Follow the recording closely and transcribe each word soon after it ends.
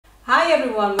Hi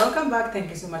everyone, welcome back.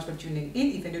 Thank you so much for tuning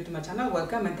in. If you're new to my channel,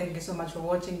 welcome and thank you so much for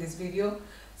watching this video.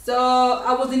 So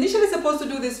I was initially supposed to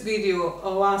do this video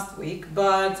last week,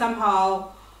 but somehow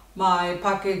my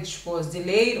package was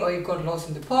delayed or it got lost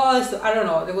in the post. So I don't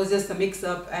know, there was just a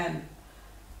mix-up and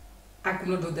I could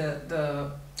not do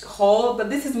the haul. But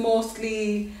this is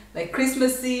mostly like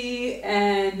Christmassy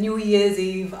and New Year's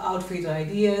Eve outfit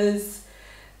ideas.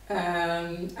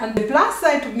 And the plus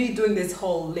side to me doing this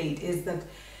haul late is that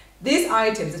these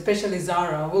items, especially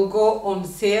Zara, will go on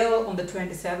sale on the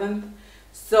 27th.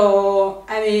 So,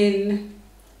 I mean,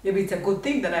 maybe it's a good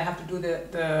thing that I have to do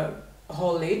the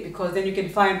haul late, because then you can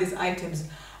find these items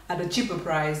at a cheaper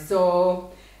price.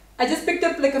 So, I just picked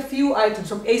up like a few items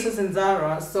from Asos and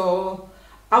Zara. So,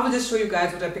 I will just show you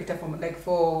guys what I picked up from, like,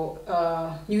 for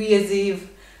New Year's Eve.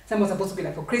 Some was supposed to be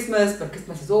like for Christmas, but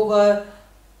Christmas is over.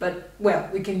 But, well,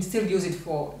 we can still use it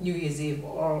for New Year's Eve,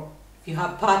 or if you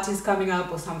have parties coming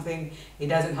up or something, it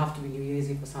doesn't have to be New Year's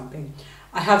Eve or something.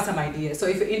 I have some ideas. So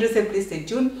if you're interested, please stay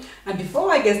tuned. And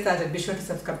before I get started, be sure to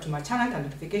subscribe to my channel and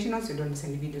notification on so you don't miss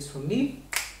any videos from me.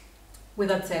 With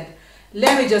that said,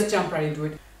 let me just jump right into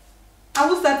it. I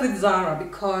will start with Zara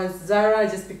because Zara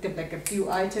just picked up like a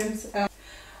few items.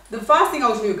 The first thing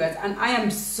I'll show you guys, and I am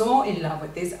so in love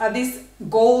with this, are these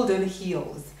golden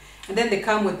heels. And then they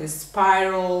come with this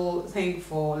spiral thing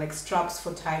for like straps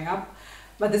for tying up.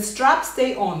 But the straps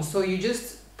stay on, so you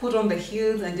just put on the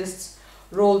heels and just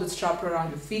roll the strap around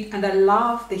your feet. And I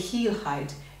love the heel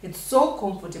height. It's so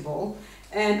comfortable.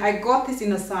 And I got this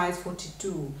in a size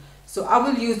 42. So I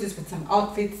will use this with some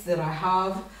outfits that I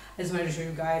have. I just wanted to show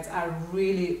you guys. I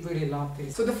really, really love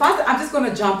this. So the first, I'm just going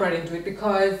to jump right into it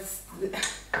because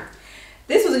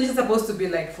this was just supposed to be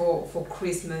like for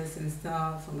Christmas and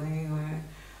stuff.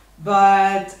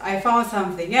 But I found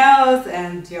something else,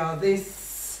 and yeah, this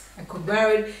I could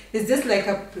wear it. It's just like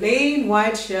a plain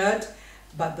white shirt,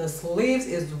 but the sleeves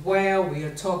is where we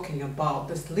are talking about,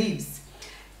 the sleeves.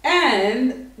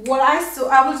 And what I saw,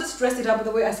 I will just dress it up the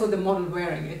way I saw the model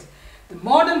wearing it. The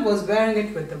model was wearing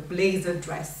it with the blazer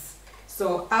dress.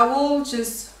 So I will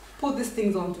just put these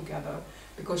things on together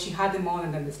because she had them on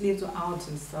and then the sleeves were out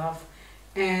and stuff.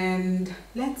 And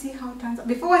let's see how it turns out.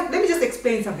 Let me just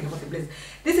explain something about the blazer.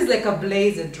 This is like a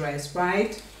blazer dress,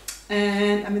 right?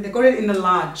 And I mean, they got it in a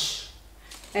large.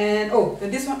 And oh,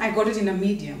 this one I got it in a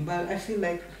medium, but I feel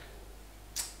like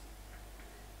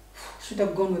should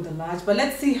have gone with the large. But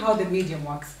let's see how the medium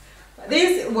works.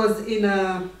 This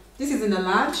is in a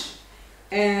large,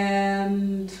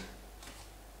 and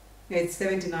it's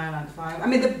 79.5. I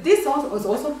mean, this was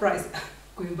also priced.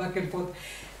 Going back and forth.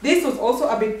 This was also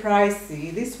a bit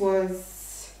pricey. This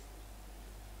was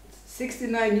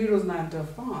 69 euros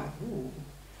 95. Ooh.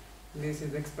 This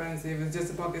is expensive. It's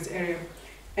just about this area.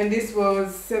 And this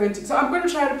was 70. So I'm going to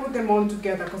try to put them on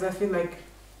together because I feel like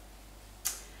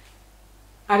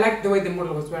I like the way the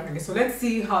model was wearing it. So let's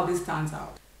see how this turns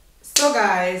out. So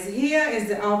guys, here is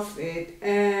the outfit,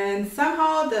 and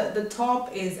somehow the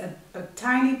top is a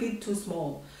tiny bit too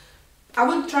small. I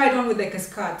will try it on with like a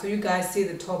skirt so you guys see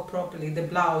the top properly, the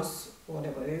blouse,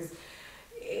 whatever it is.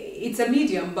 It's a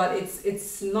medium, but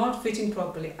it's not fitting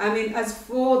properly. I mean, as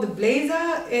for the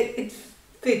blazer, it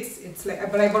fits. It's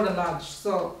like, but I bought a large,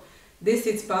 so this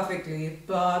sits perfectly.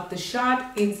 But the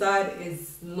shirt inside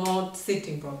is not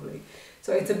sitting properly,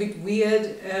 so it's a bit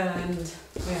weird. And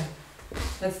yeah,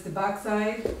 that's the back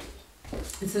side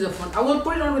instead of front. I will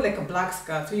put it on with like a black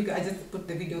skirt. So I just put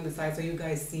the video on the side so you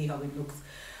guys see how it looks.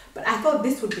 But I thought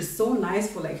this would be so nice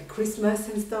for like Christmas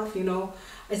and stuff. You know,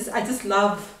 I just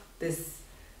love this.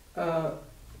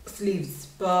 Sleeves,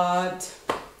 but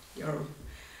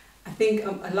I think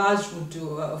a large would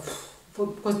do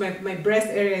because my breast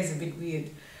area is a bit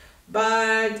weird,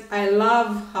 but I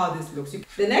love how this looks.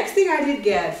 The next thing I did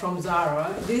get from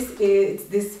Zara,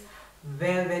 this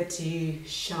velvety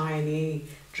shiny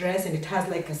dress, and it has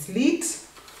like a slit.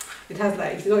 It has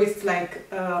like, you know, it's like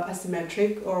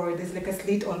asymmetric, or there's like a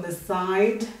slit on the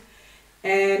side,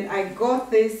 and I got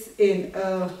this in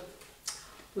a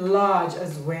large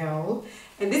as well,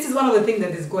 and this is one of the things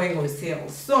that is going on sale.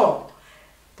 So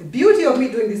the beauty of me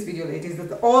doing this video late is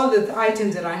that all the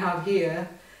items that I have here,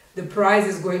 the price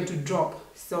is going to drop.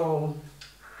 So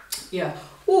yeah.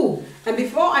 Oh, and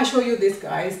before I show you this,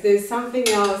 guys, there's something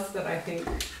else that I think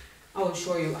I will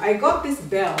show you. I got this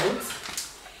belt.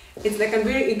 It's like a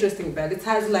very interesting belt. It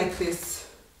has like this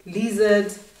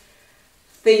lizard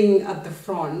thing at the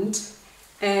front,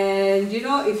 and you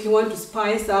know, if you want to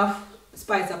spice up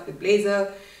the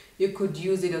blazer, you could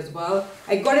use it as well.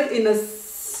 I got it in a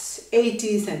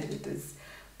 80 centimeters,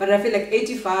 but I feel like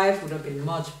 85 would have been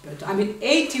much better. I mean,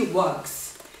 80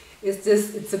 works. It's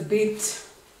just, it's a bit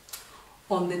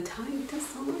on the tighter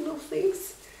side of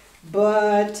things,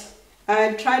 but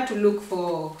I tried to look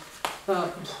for,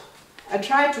 I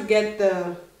tried to get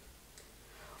the,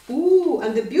 ooh,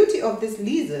 and the beauty of this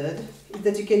lizard is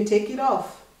that you can take it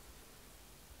off.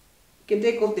 You can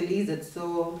take off the lizard,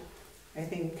 so I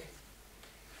think,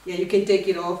 yeah, you can take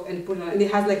it off and put it on, and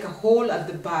it has like a hole at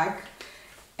the back,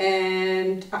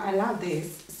 and I love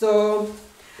this. So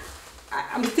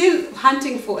I'm still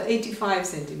hunting for 85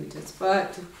 centimeters,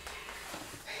 but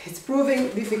it's proving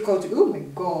difficult. Oh my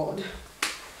god,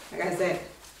 like I said,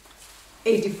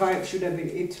 85 should have been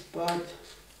it, but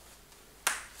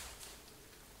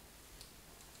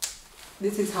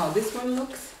this is how this one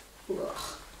looks. Ugh.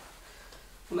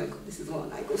 Oh my god, this is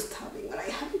one I go stabbing when I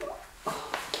have it.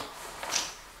 Oh.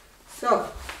 So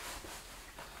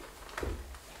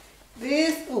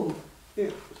this, oh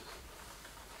yeah,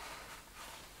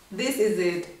 this is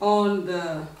it on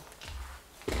the,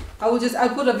 I'll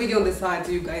put a video on the side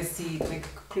so you guys see it like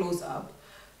close up.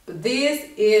 But this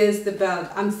is the belt.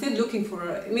 I'm still looking for,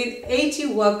 I mean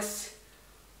 80 works,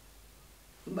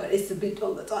 but it's a bit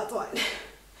on the tight side.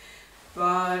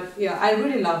 But yeah, I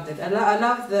really loved it. I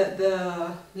love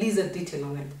the lizard detail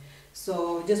on it.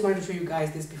 So just wanted to show you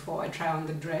guys this before I try on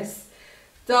the dress.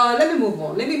 So let me move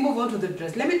on. Let me move on to the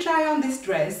dress. Let me try on this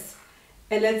dress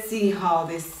and let's see how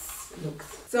this looks.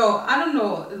 So I don't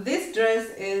know. This dress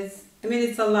is, I mean,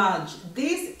 it's a large.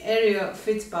 This area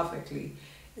fits perfectly.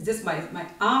 It's just my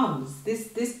arms.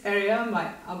 This area,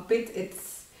 my armpit,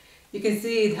 it's, you can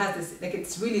see it has this, like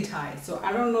it's really tight. So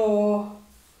I don't know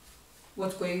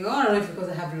what's going on. I don't know if because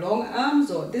I have long arms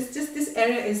or this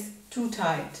area is too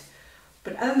tight.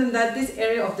 But other than that, this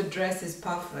area of the dress is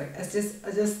perfect. It's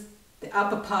just the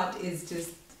upper part is just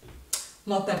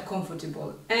not that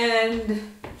comfortable.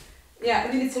 And yeah,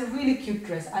 I mean, it's a really cute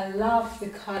dress. I love the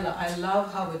color. I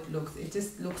love how it looks. It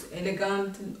just looks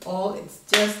elegant and all. It's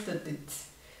just that it's,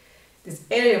 this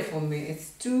area for me,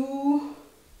 it's too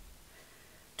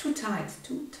tight.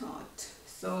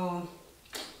 So,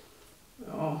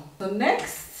 oh. So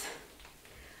next,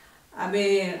 I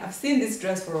mean, I've seen this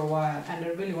dress for a while and I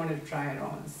really wanted to try it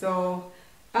on. So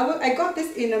I got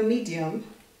this in a medium.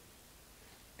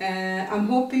 I'm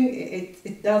hoping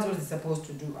it does what it's supposed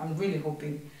to do. I'm really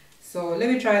hoping. So let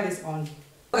me try this on.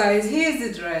 Guys, here's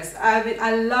the dress. I mean,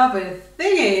 I love it.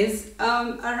 Thing is,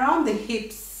 around the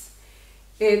hips,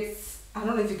 it's, I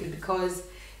don't know if you can, because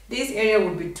this area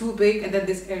would be too big and then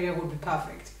this area would be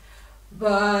perfect.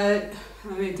 But,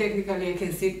 I mean, technically I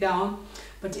can sit down.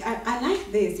 But I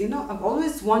like this, you know, I've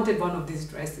always wanted one of these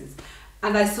dresses.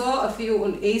 And I saw a few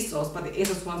on ASOS, but the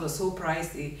ASOS ones are so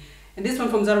pricey. And this one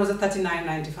from Zara was at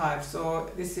 $39.95,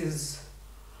 so this is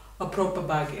a proper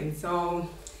bargain. So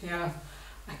yeah,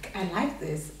 I like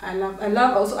this. I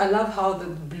love how the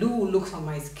blue looks on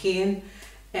my skin,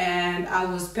 and I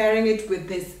was pairing it with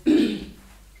this.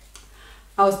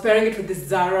 I was pairing it with this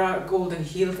Zara golden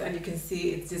heels, and you can see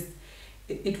it's just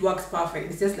it works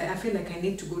perfect. It's just like I feel like I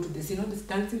need to go to this, you know, this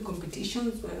dancing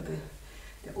competitions where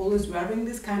they're always wearing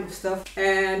this kind of stuff.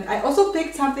 And I also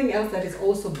picked something else that is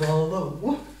also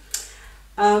below.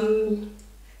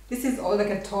 This is all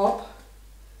like a top.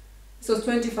 So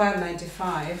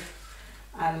 $25.95.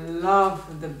 I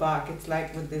love the back. It's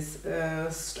like with this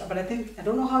but I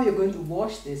don't know how you're going to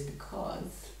wash this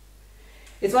because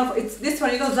it's this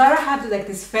one, you know, Zara had like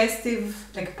this festive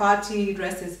like party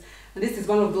dresses, and this is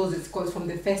one of those. It's called from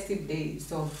the festive days.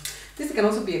 So this can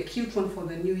also be a cute one for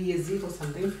the New Year's Eve or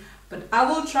something. But I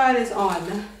will try this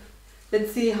on.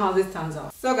 Let's see how this turns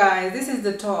out. So guys, this is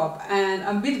the top, and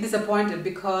I'm a bit disappointed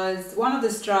because one of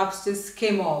the straps just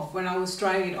came off when I was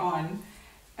trying it on,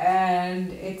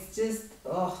 and it's just,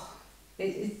 oh,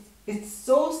 it's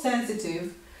so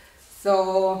sensitive.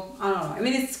 So I don't know, I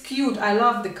mean, it's cute. I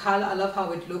love the color, I love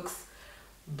how it looks,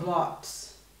 but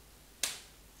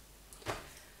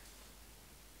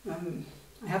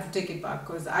I have to take it back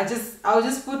because I was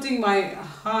just putting my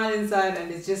hand inside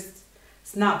and it just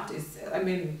snapped.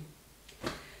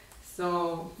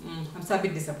 So I'm so a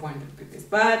bit disappointed with this,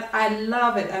 but I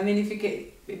love it. I mean, if you can,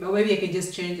 maybe I can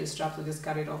just change the straps or just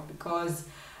cut it off, because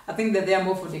I think that they are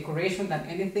more for decoration than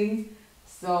anything.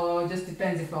 So it just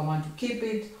depends if I want to keep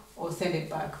it or send it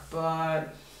back.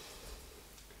 But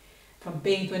if I'm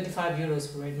paying 25 euros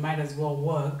for it, might as well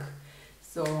work.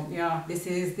 So yeah, this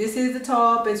is the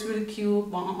top. It's really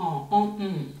cute.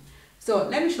 So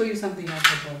let me show you something else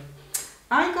I got.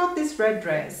 I got this red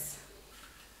dress.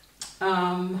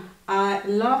 I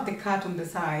love the cut on the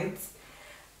sides.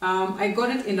 I got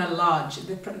it in a large.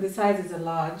 The size is a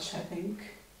large, I think.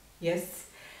 Yes.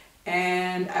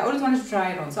 And I always wanted to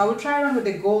try it on. So I will try it on with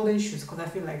the golden shoes because I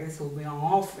feel like this will be on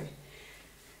offer.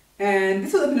 And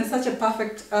this would have been such a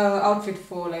perfect outfit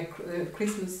for like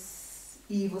Christmas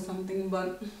Eve or something,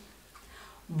 but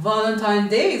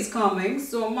Valentine's Day is coming,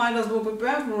 so might as well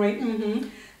prepare for it.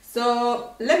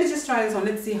 So let me just try this on.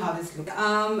 Let's see how this looks.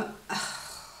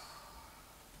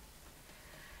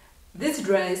 This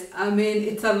dress, I mean,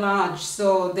 it's a large,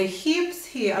 so the hips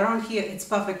here, around here, it's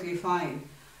perfectly fine,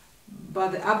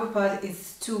 but the upper part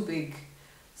is too big,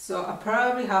 so I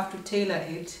probably have to tailor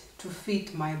it to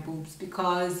fit my boobs,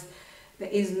 because there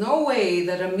is no way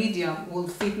that a medium will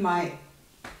fit my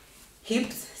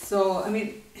hips. So I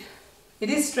mean, it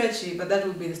is stretchy, but that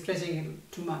would be stretching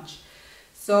it too much.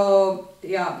 So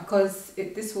yeah, because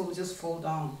this will just fall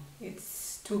down,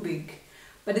 it's too big.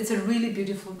 But it's a really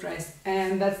beautiful dress,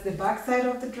 and that's the back side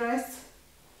of the dress.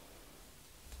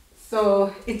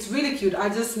 So it's really cute. I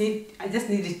just need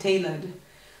it tailored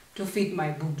to fit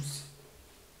my boobs.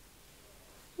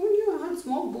 Oh yeah, I have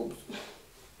small boobs.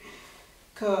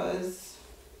 Cause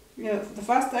yeah, for the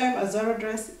first time a Zara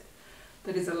dress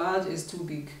that is a large is too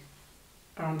big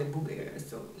around the boob area.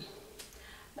 So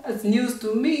that's news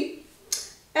to me.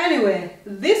 Anyway,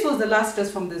 this was the last dress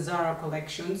from the Zara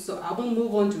collection, so I will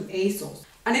move on to Asos.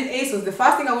 And in Asos, the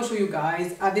first thing I will show you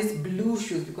guys are these blue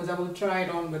shoes, because I will try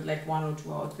it on with like 1 or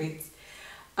 2 outfits.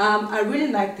 I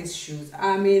really like these shoes.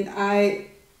 I mean, I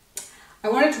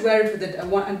wanted to wear it with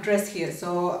a dress here,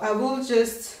 so I will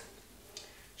just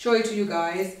show it to you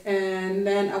guys, and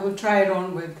then I will try it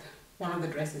on with one of the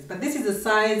dresses. But this is a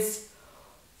size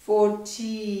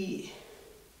 40.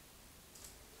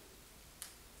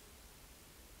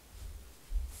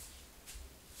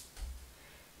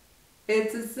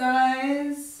 It's a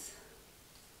size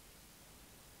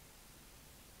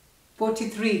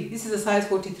 43. This is a size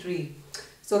 43.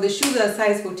 So the shoes are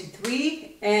size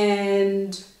 43,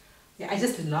 and yeah, I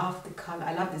just love the color.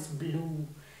 I love this blue,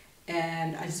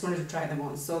 and I just wanted to try them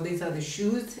on. So these are the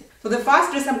shoes. So the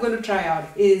first dress I'm going to try out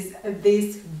is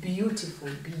this beautiful,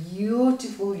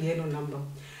 beautiful yellow number.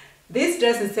 This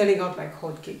dress is selling out like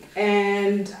hotcake,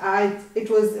 and I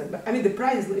mean, the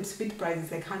price, its fit price is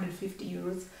like 150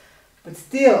 euros. But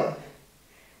still,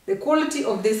 the quality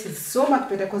of this is so much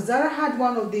better, because Zara had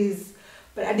one of these,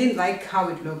 but I didn't like how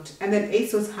it looked. And then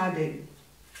Asos had it.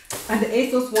 And the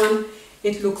Asos one,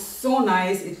 it looks so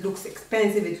nice, it looks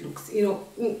expensive, it looks, you know,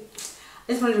 I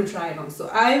just wanted to try it on. So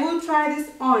I will try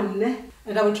this on,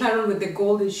 and I will try it on with the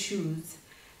golden shoes.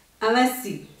 And let's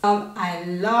see. I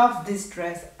love this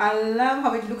dress. I love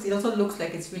how it looks. It also looks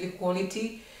like it's really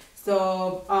quality.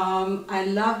 So I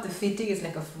love the fitting. It's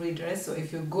like a free dress, so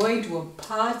if you're going to a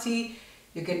party,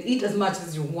 you can eat as much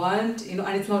as you want, you know,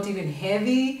 and it's not even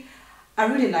heavy. I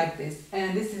really like this.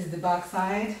 And this is the back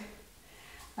side.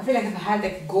 I feel like if I had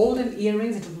like golden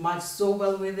earrings, it would match so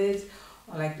well with it,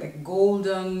 or like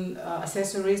golden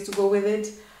accessories to go with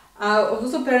it. I was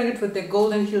also pairing it with the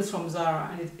golden heels from Zara,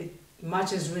 and it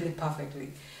matches really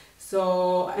perfectly.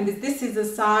 So, and this is a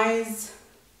size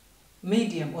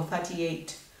medium or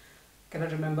 38.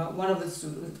 Cannot remember, one of the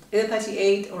two, either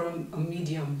 38 or a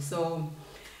medium. So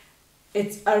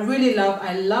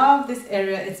I love this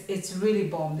area. It's really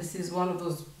bomb. This is one of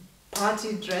those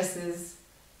party dresses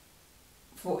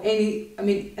for any, I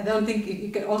mean, I don't think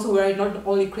you can also wear it not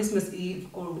only Christmas Eve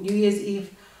or New Year's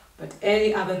Eve, but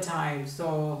any other time.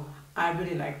 So I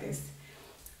really like this.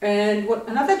 And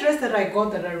another dress that I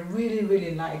got that I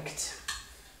really liked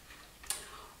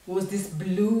was this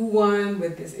blue one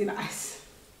with this, you know,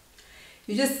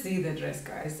 you just see the dress,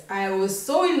 guys. I was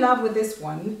so in love with this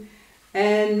one,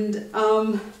 and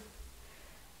I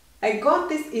got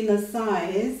this in a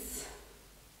size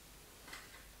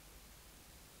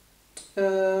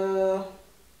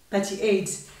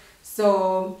 38.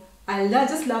 So I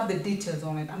just love the details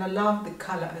on it, and I love the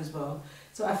color as well.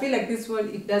 So I feel like this one,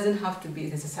 it doesn't have to be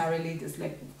necessarily just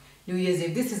like New Year's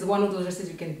Eve. This is one of those dresses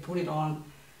you can put it on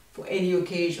for any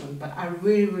occasion, but I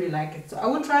really like it. So I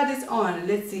will try this on, and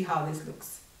let's see how this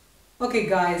looks. Okay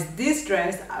guys, this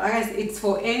dress, guys, it's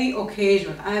for any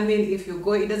occasion. I mean, if you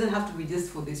go, it doesn't have to be just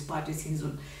for this party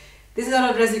season. This is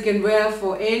not a dress you can wear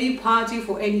for any party,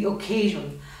 for any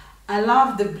occasion. I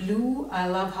love the blue. I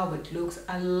love how it looks.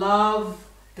 I love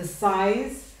the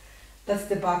size. That's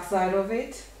the back side of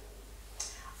it.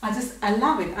 I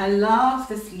love it. I love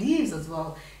the sleeves as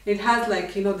well. It has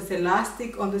like, you know, this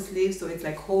elastic on the sleeve, so it's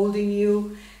like holding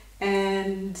you,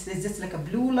 and there's just like a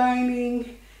blue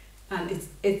lining, and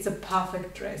it's a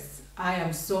perfect dress. I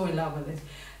am so in love with it.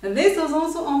 And this was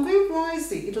also very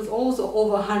pricey. It was also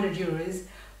over 100 euros,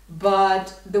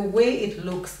 but the way it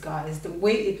looks, guys, the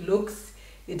way it looks,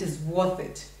 it is worth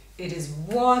it. It is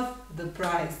worth the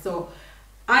price. So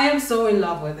I am so in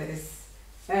love with this,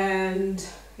 and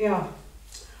yeah,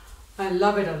 I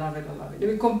love it, I love it, I love it. I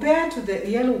mean, compared to the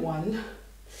yellow one,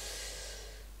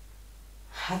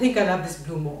 I think I love this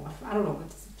blue more. I don't know,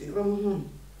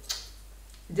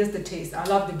 just the taste. I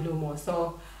love the blue more.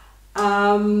 So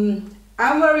I'm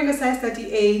wearing a size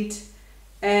 38,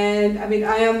 and I mean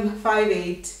I am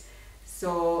 5'8",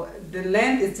 so the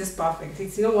length is just perfect.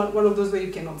 It's, you know, one of those where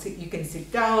you cannot sit, you can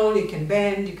sit down, you can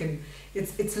bend, you can,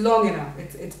 it's long enough,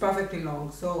 it's perfectly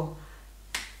long. So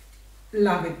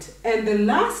love it. And the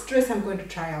last dress I'm going to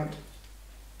try out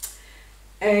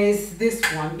is this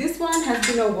one. This one has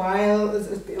been a while, it's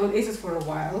been on Asos for a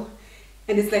while,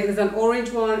 and it's like there's an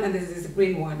orange one and there's this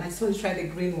green one. I just want to try the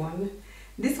green one.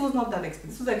 This was not that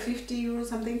expensive. This was like 50 euros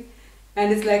something,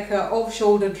 and it's like a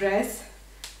off-shoulder dress.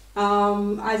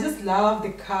 I just love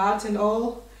the cut and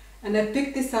all, and I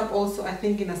picked this up also, I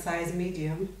think, in a size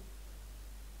medium,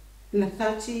 in a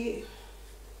 38.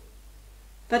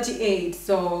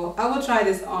 So I will try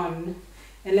this on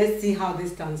and let's see how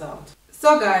this turns out.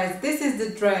 So guys, this is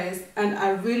the dress, and I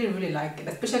really like it,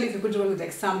 especially if you put it on with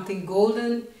like something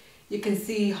golden. You can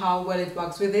see how well it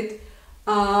works with it.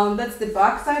 That's the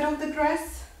back side of the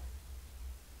dress,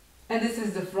 and this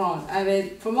is the front. I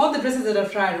mean, from all the dresses that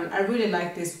I've tried on, I really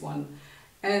like this one.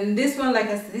 And this one, like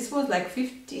I said, this was like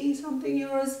 50 something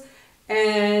euros,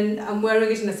 and I'm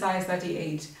wearing it in a size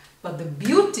 38. But the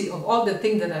beauty of all the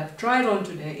things that I've tried on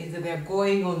today is that they're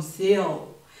going on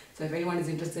sale. So if anyone is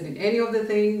interested in any of the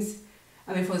things,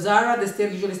 I mean, for Zara, the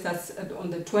sale usually starts on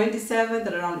the 27th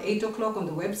at around 8 o'clock on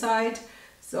the website.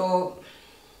 So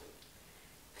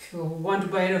if you want to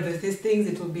buy any of these things,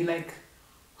 it will be like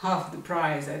half the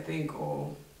price, I think,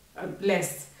 or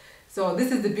less. So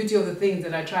this is the beauty of the things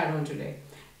that I tried on today.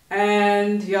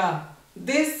 And yeah,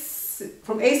 this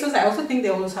from ASOS, I also think they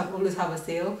always have a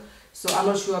sale, so I'm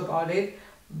not sure about it.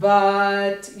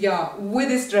 But yeah, with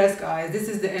this dress, guys, this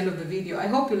is the end of the video. I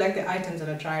hope you like the items that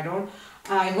I tried on.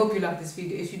 I hope you like this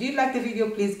video. If you did like the video,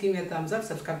 please give me a thumbs up,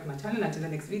 subscribe to my channel. Until the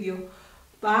next video,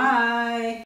 bye.